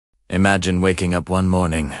Imagine waking up one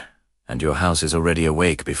morning, and your house is already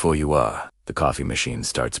awake before you are. The coffee machine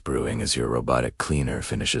starts brewing as your robotic cleaner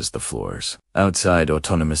finishes the floors. Outside,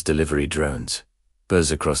 autonomous delivery drones buzz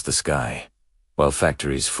across the sky, while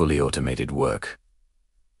factories fully automated work.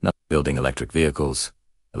 Not building electric vehicles,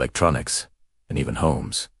 electronics, and even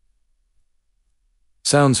homes.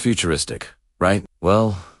 Sounds futuristic, right?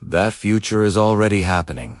 Well, that future is already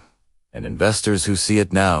happening, and investors who see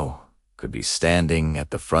it now could be standing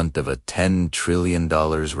at the front of a $10 trillion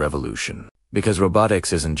revolution. Because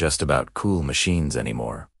robotics isn't just about cool machines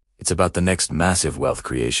anymore. It's about the next massive wealth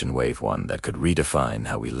creation wave, one that could redefine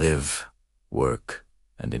how we live, work,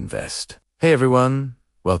 and invest. Hey everyone,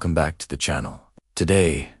 welcome back to the channel.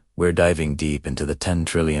 Today, we're diving deep into the $10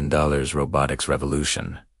 trillion robotics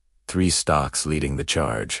revolution. 3 stocks leading the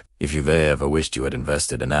charge. If you've ever wished you had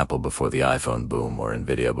invested in Apple before the iPhone boom or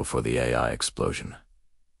Nvidia before the AI explosion,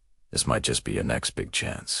 this might just be your next big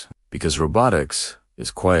chance. Because robotics is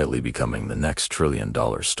quietly becoming the next $1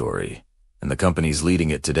 trillion story, and the companies leading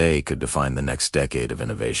it today could define the next decade of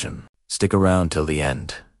innovation. Stick around till the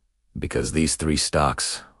end, because these 3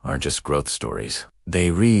 stocks aren't just growth stories. They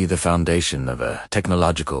re the foundation of a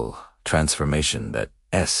technological transformation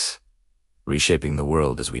that's reshaping the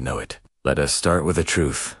world as we know it. Let us start with the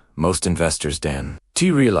truth. Most investors,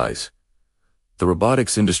 realize the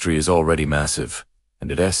robotics industry is already massive,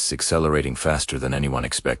 and it's accelerating faster than anyone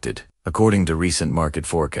expected. According to recent market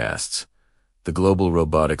forecasts, the global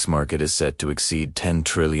robotics market is set to exceed $10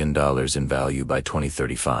 trillion in value by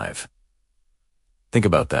 2035. Think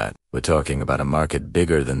about that. We're talking about a market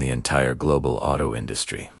bigger than the entire global auto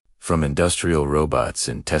industry. From industrial robots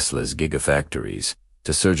in Tesla's gigafactories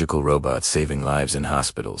to surgical robots saving lives in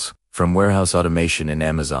hospitals, from warehouse automation in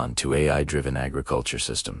Amazon to AI-driven agriculture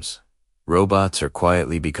systems. Robots are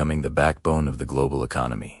quietly becoming the backbone of the global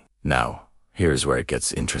economy. Now, here's where it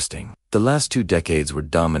gets interesting. The last 2 decades were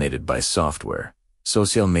dominated by software,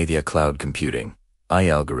 social media, cloud computing, AI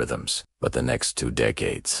algorithms. But the next 2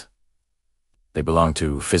 decades, they belong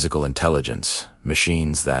to physical intelligence,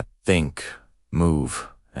 machines that think, move,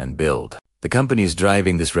 and build. The companies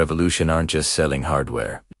driving this revolution aren't just selling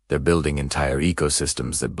hardware. They're building entire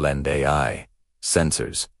ecosystems that blend AI,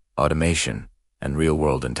 sensors, automation, and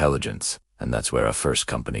real-world intelligence. And that's where our first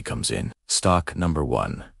company comes in. Stock number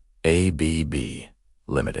 1, ABB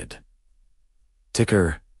Limited.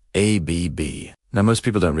 Ticker ABB. Now most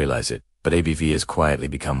people don't realize it, but ABB has quietly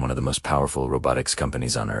become one of the most powerful robotics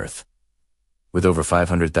companies on Earth. With over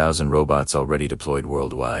 500,000 robots already deployed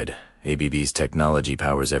worldwide, ABB's technology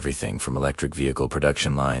powers everything from electric vehicle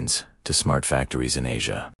production lines to smart factories in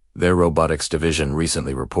Asia. Their robotics division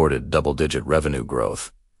recently reported double-digit revenue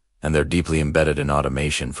growth, and they're deeply embedded in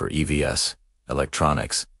automation for EVs,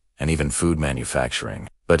 electronics, and even food manufacturing.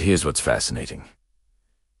 But here's what's fascinating.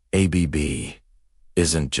 ABB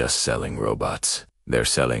isn't just selling robots. They're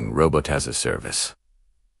selling robot as a service.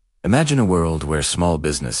 Imagine a world where small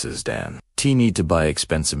businesses, need to buy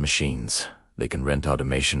expensive machines. They can rent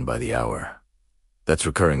automation by the hour. That's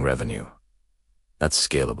recurring revenue. That's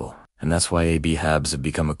scalable. And that's why AB Habs have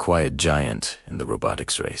become a quiet giant in the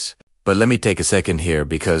robotics race. But let me take a second here,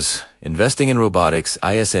 because investing in robotics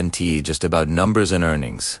isn't just about numbers and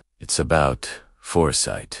earnings. It's about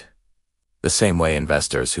foresight. The same way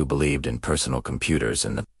investors who believed in personal computers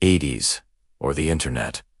in the 80s or the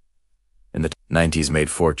internet in the 90s made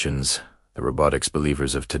fortunes, the robotics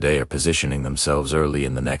believers of today are positioning themselves early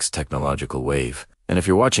in the next technological wave. And if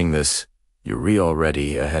you're watching this, you're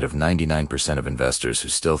already ahead of 99% of investors who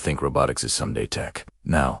still think robotics is someday tech.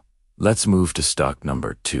 Now, let's move to stock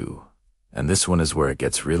number 2. And this one is where it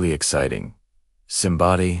gets really exciting.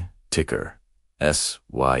 Symbody, ticker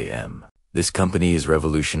SYM. This company is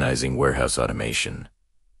revolutionizing warehouse automation,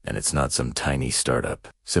 and it's not some tiny startup.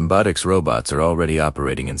 Symbotic's robots are already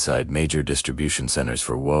operating inside major distribution centers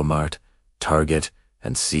for Walmart, Target,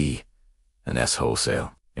 and C&S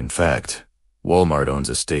Wholesale. In fact, Walmart owns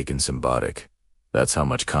a stake in Symbotic. That's how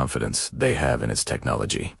much confidence they have in its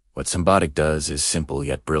technology. What Symbotic does is simple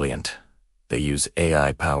yet brilliant. They use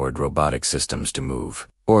AI-powered robotic systems to move,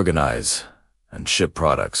 organize, and ship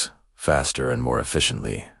products faster and more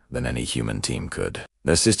efficiently than any human team could.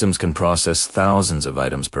 Their systems can process thousands of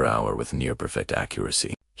items per hour with near-perfect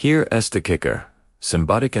accuracy. Here's the kicker.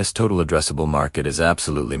 Symbotic's total addressable market is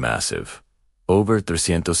absolutely massive. Over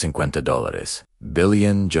 $350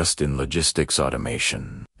 billion just in logistics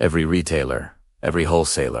automation. Every retailer, every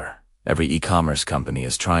wholesaler, every e-commerce company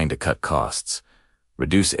is trying to cut costs,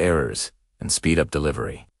 reduce errors, and speed up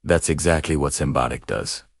delivery. That's exactly what Symbotic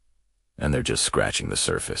does. And they're just scratching the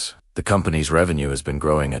surface. The company's revenue has been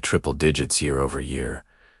growing at triple digits year over year,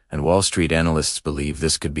 and Wall Street analysts believe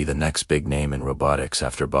this could be the next big name in robotics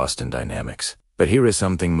after Boston Dynamics. But here is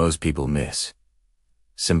something most people miss.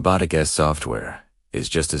 Symbotic's software is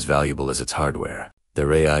just as valuable as its hardware.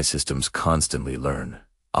 Their AI systems constantly learn,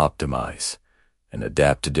 optimize, and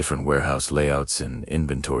adapt to different warehouse layouts and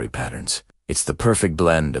inventory patterns. It's the perfect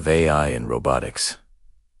blend of AI and robotics.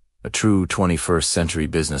 A true 21st century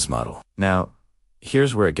business model. Now,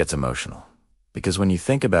 here's where it gets emotional. Because when you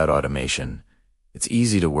think about automation, it's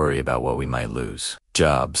easy to worry about what we might lose.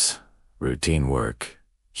 Jobs, routine work,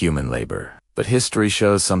 human labor. But history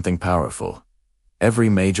shows something powerful. Every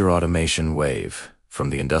major automation wave, from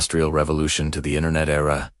the Industrial Revolution to the Internet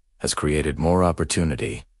era, has created more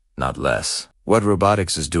opportunity, not less. What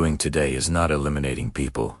robotics is doing today is not eliminating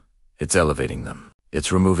people. It's elevating them.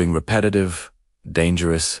 It's removing repetitive,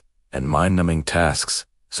 dangerous, and mind-numbing tasks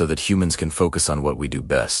so that humans can focus on what we do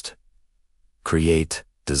best. Create,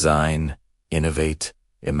 design, innovate,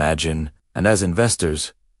 imagine, and as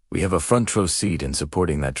investors, we have a front-row seat in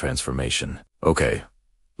supporting that transformation. Okay,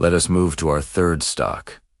 let us move to our third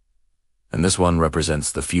stock. And this one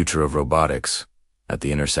represents the future of robotics at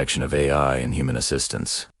the intersection of AI and human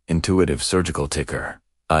assistance. Intuitive Surgical Ticker,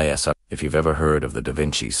 ISR. If you've ever heard of the Da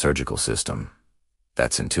Vinci surgical system,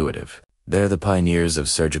 that's Intuitive. They're the pioneers of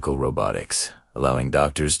surgical robotics, allowing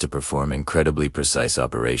doctors to perform incredibly precise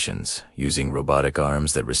operations using robotic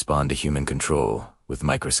arms that respond to human control with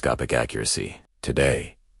microscopic accuracy.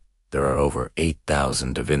 Today, there are over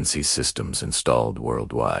 8,000 Da Vinci systems installed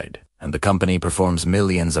worldwide, and the company performs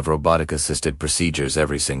millions of robotic-assisted procedures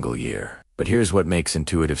every single year. But here's what makes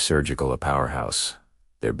Intuitive Surgical a powerhouse: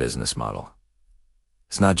 their business model.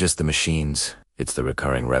 It's not just the machines, it's the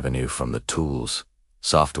recurring revenue from the tools,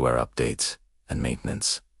 software updates, and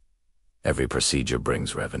maintenance. Every procedure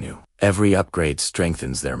brings revenue. Every upgrade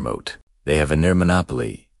strengthens their moat. They have a near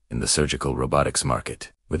monopoly in the surgical robotics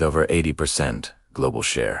market, with over 80% global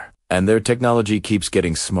share. And their technology keeps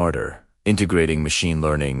getting smarter, integrating machine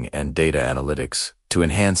learning and data analytics to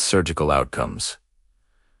enhance surgical outcomes.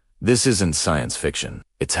 This isn't science fiction.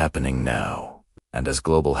 It's happening now. And as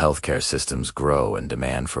global healthcare systems grow and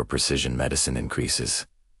demand for precision medicine increases,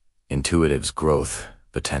 Intuitive's growth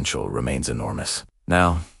potential remains enormous.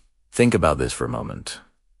 Now, think about this for a moment.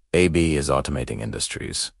 AB is automating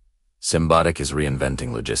industries. Symbotic is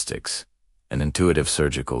reinventing logistics. And Intuitive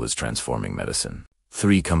Surgical is transforming medicine.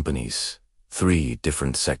 3 companies, 3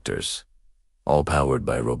 different sectors, all powered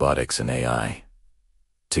by robotics and AI.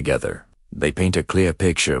 Together, they paint a clear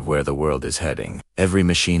picture of where the world is heading. Every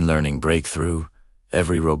machine learning breakthrough,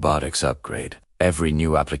 every robotics upgrade, every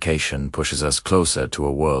new application pushes us closer to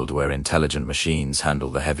a world where intelligent machines handle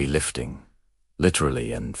the heavy lifting,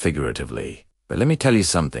 literally and figuratively. But let me tell you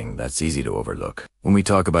something that's easy to overlook. When we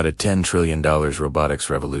talk about a $10 trillion robotics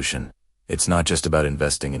revolution, it's not just about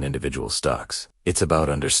investing in individual stocks. It's about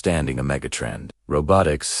understanding a megatrend.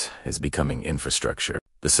 Robotics is becoming infrastructure.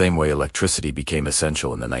 The same way electricity became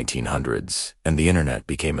essential in the 1900s and the internet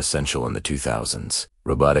became essential in the 2000s,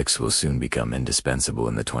 robotics will soon become indispensable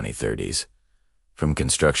in the 2030s. From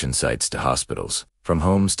construction sites to hospitals, from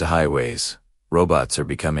homes to highways, robots are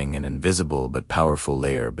becoming an invisible but powerful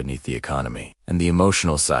layer beneath the economy. And the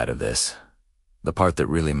emotional side of this, the part that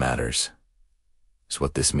really matters, is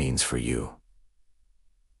what this means for you.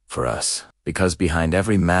 For us. Because behind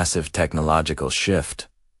every massive technological shift,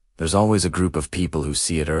 there's always a group of people who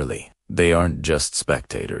see it early. They aren't just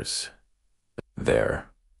spectators. They're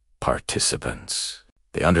participants.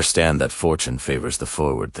 They understand that fortune favors the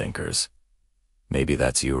forward thinkers. Maybe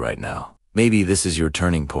that's you right now. Maybe this is your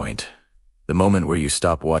turning point. The moment where you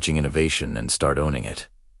stop watching innovation and start owning it.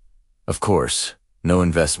 Of course, no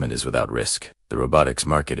investment is without risk. The robotics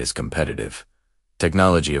market is competitive.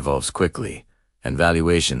 Technology evolves quickly, and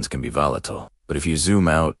valuations can be volatile. But if you zoom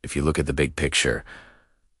out, if you look at the big picture,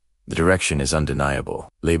 the direction is undeniable.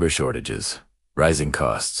 Labor shortages, rising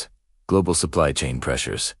costs, global supply chain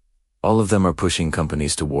pressures, all of them are pushing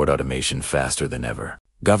companies toward automation faster than ever.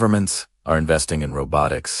 Governments are investing in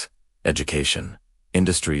robotics, education,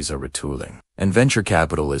 industries are retooling, and venture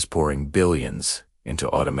capital is pouring billions into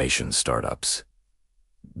automation startups.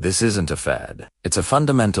 This isn't a fad. It's a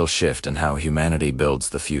fundamental shift in how humanity builds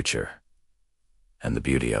the future. And the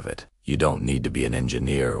beauty of it, you don't need to be an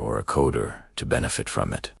engineer or a coder to benefit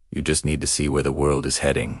from it. You just need to see where the world is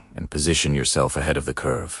heading and position yourself ahead of the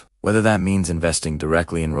curve. Whether that means investing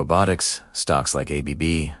directly in robotics, stocks like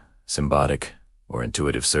ABB, Symbotic, or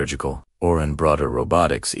Intuitive Surgical, or in broader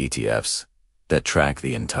robotics ETFs that track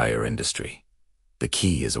the entire industry. The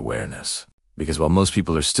key is awareness. Because while most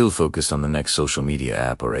people are still focused on the next social media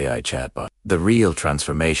app or AI chatbot, the real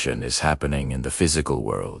transformation is happening in the physical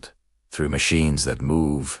world, through machines that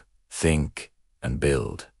move, think, and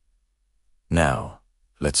build. Now,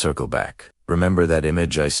 let's circle back. Remember that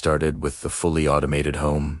image I started with, the fully automated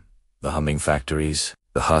home, the humming factories,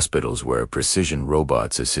 the hospitals where precision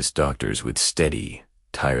robots assist doctors with steady,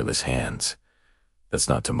 tireless hands? That's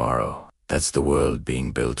not tomorrow. That's the world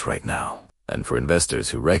being built right now. And for investors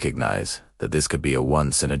who recognize that this could be a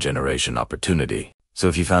once-in-a-generation opportunity. So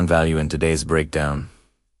if you found value in today's breakdown,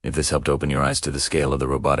 if this helped open your eyes to the scale of the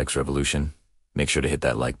robotics revolution, make sure to hit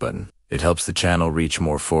that like button. It helps the channel reach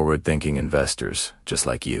more forward-thinking investors just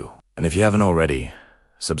like you. And if you haven't already,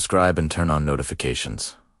 subscribe and turn on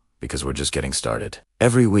notifications, because we're just getting started.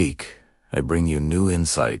 Every week, I bring you new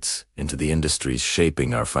insights into the industries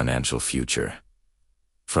shaping our financial future.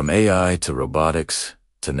 From AI to robotics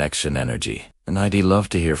to next-gen energy. And I'd love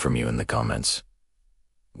to hear from you in the comments.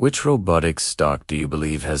 Which robotics stock do you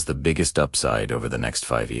believe has the biggest upside over the next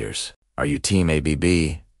 5 years? Are you Team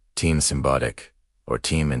ABB, Team Symbotic, or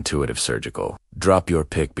Team Intuitive Surgical? Drop your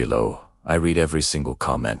pick below. I read every single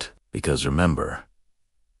comment, because remember,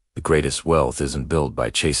 the greatest wealth isn't built by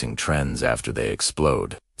chasing trends after they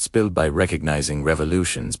explode. It's built by recognizing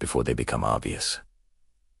revolutions before they become obvious.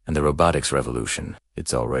 And the robotics revolution,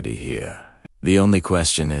 it's already here. The only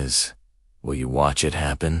question is, will you watch it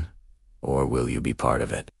happen, or will you be part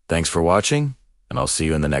of it? Thanks for watching, and I'll see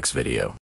you in the next video.